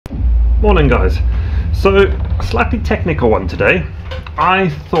Morning guys. So, a slightly technical one today. I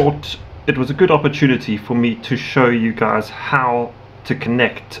thought it was a good opportunity for me to show you guys how to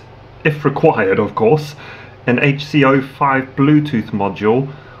connect, if required of course, an HC05 Bluetooth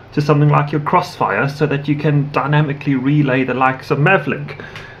module to something like your Crossfire so that you can dynamically relay the likes of MAVLink.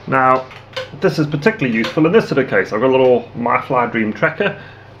 Now, this is particularly useful in this sort of case. I've got a little MyFlyDream tracker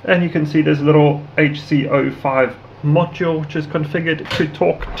and you can see there's a little HC05 module which is configured to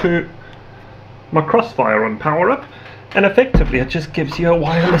talk to my Crossfire on power up, and effectively it just gives you a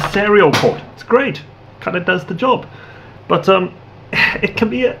wireless serial port. It's great, kind of does the job, but it can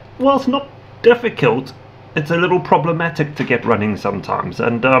be, well, it's not difficult, it's a little problematic to get running sometimes,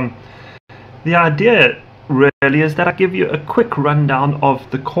 and the idea really is that I give you a quick rundown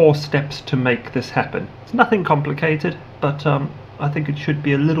of the core steps to make this happen. It's nothing complicated, but I think it should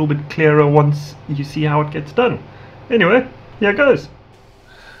be a little bit clearer once you see how it gets done. Anyway, here goes.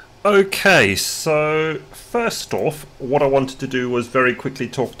 Okay, so first off, what I wanted to do was very quickly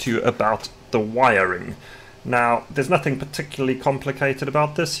talk to you about the wiring. Now, there's nothing particularly complicated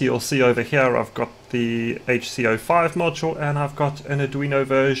about this. You'll see over here I've got the HC05 module and I've got an Arduino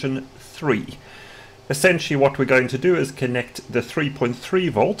version 3. Essentially what we're going to do is connect the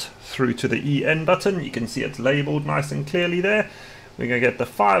 3.3 volt through to the EN button. You can see it's labeled nice and clearly there. We're going to get the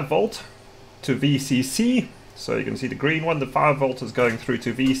 5 volt to VCC. So you can see the green one, the 5 volt is going through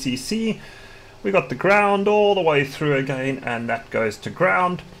to VCC. We got the ground all the way through again, and that goes to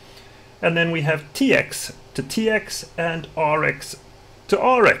ground. And then we have TX to TX and RX to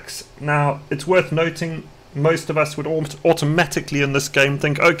RX. Now, it's worth noting, most of us would automatically in this game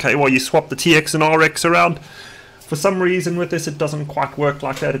think, okay, well, you swap the TX and RX around. For some reason with this, it doesn't quite work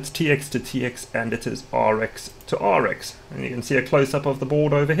like that. It's TX to TX and it is RX to RX. And you can see a close-up of the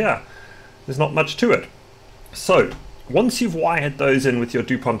board over here. There's not much to it. So, once you've wired those in with your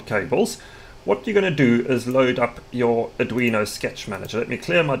DuPont cables, what you're going to do is load up your Arduino Sketch Manager. Let me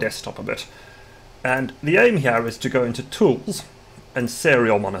clear my desktop a bit. And the aim here is to go into Tools and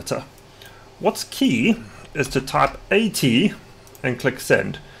Serial Monitor. What's key is to type AT and click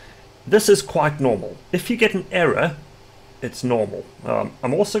Send. This is quite normal. If you get an error, it's normal.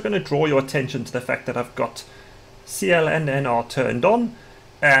 I'm also going to draw your attention to the fact that I've got CL and NR turned on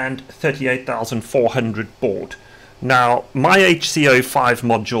and 38,400 baud. Now, my HC05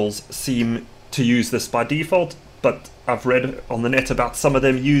 modules seem to use this by default, but I've read on the net about some of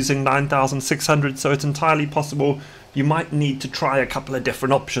them using 9,600, so it's entirely possible you might need to try a couple of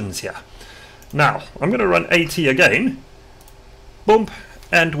different options here. Now, I'm going to run AT again. Boom,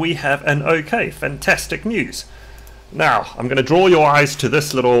 and we have an OK. Fantastic news. Now, I'm going to draw your eyes to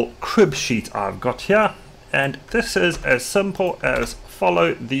this little crib sheet I've got here, and this is as simple as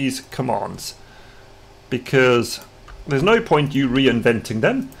follow these commands, because there's no point you reinventing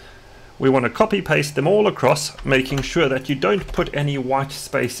them. We want to copy paste them all across, making sure that you don't put any white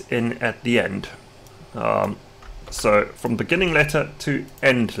space in at the end. So from beginning letter to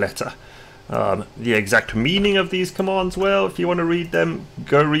end letter. The exact meaning of these commands, well, if you want to read them,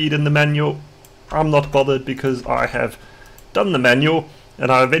 go read in the manual. I'm not bothered because I have done the manual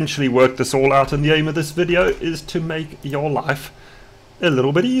and I eventually worked this all out, and the aim of this video is to make your life a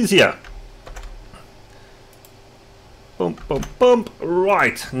little bit easier. Bump, bump, bump.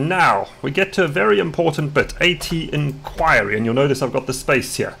 Right, now we get to a very important bit, AT inquiry, and you'll notice I've got the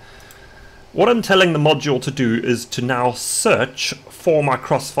space here. What I'm telling the module to do is to now search for my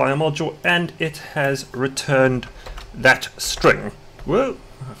Crossfire module, and it has returned that string. Well,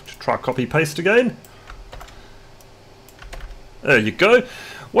 I have to try copy paste again. There you go.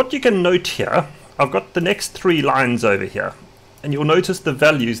 What you can note here, I've got the next 3 lines over here, and you'll notice the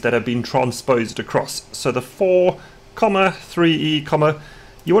values that have been transposed across. So the 4, 3e,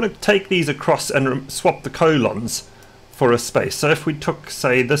 you want to take these across and swap the colons for a space. So if we took,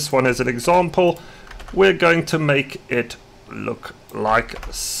 say, this one as an example, we're going to make it look like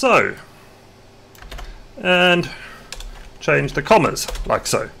so. And change the commas like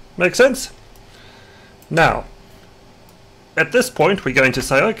so. Make sense? Now, at this point we're going to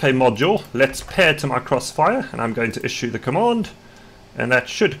say, okay module, let's pair to my Crossfire, and I'm going to issue the command, and that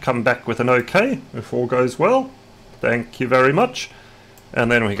should come back with an OK if all goes well. Thank you very much.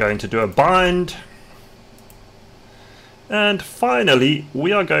 And then we're going to do a bind, and finally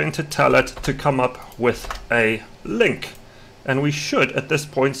we are going to tell it to come up with a link, and we should at this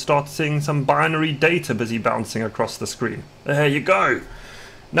point start seeing some binary data busy bouncing across the screen. There you go.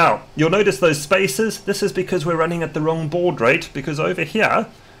 Now, you'll notice those spaces. This is because we're running at the wrong baud rate, because over here,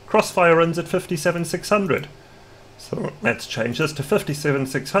 Crossfire runs at 57,600. So let's change this to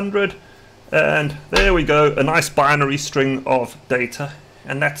 57,600, and there we go, a nice binary string of data,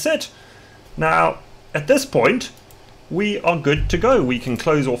 and that's it. Now, at this point, we are good to go. We can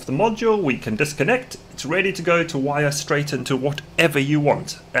close off the module, we can disconnect, it's ready to go to wire straight into whatever you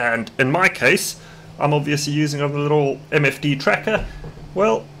want. And in my case, I'm obviously using a little MFD tracker.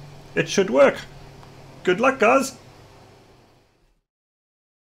 Well, it should work. Good luck, guys!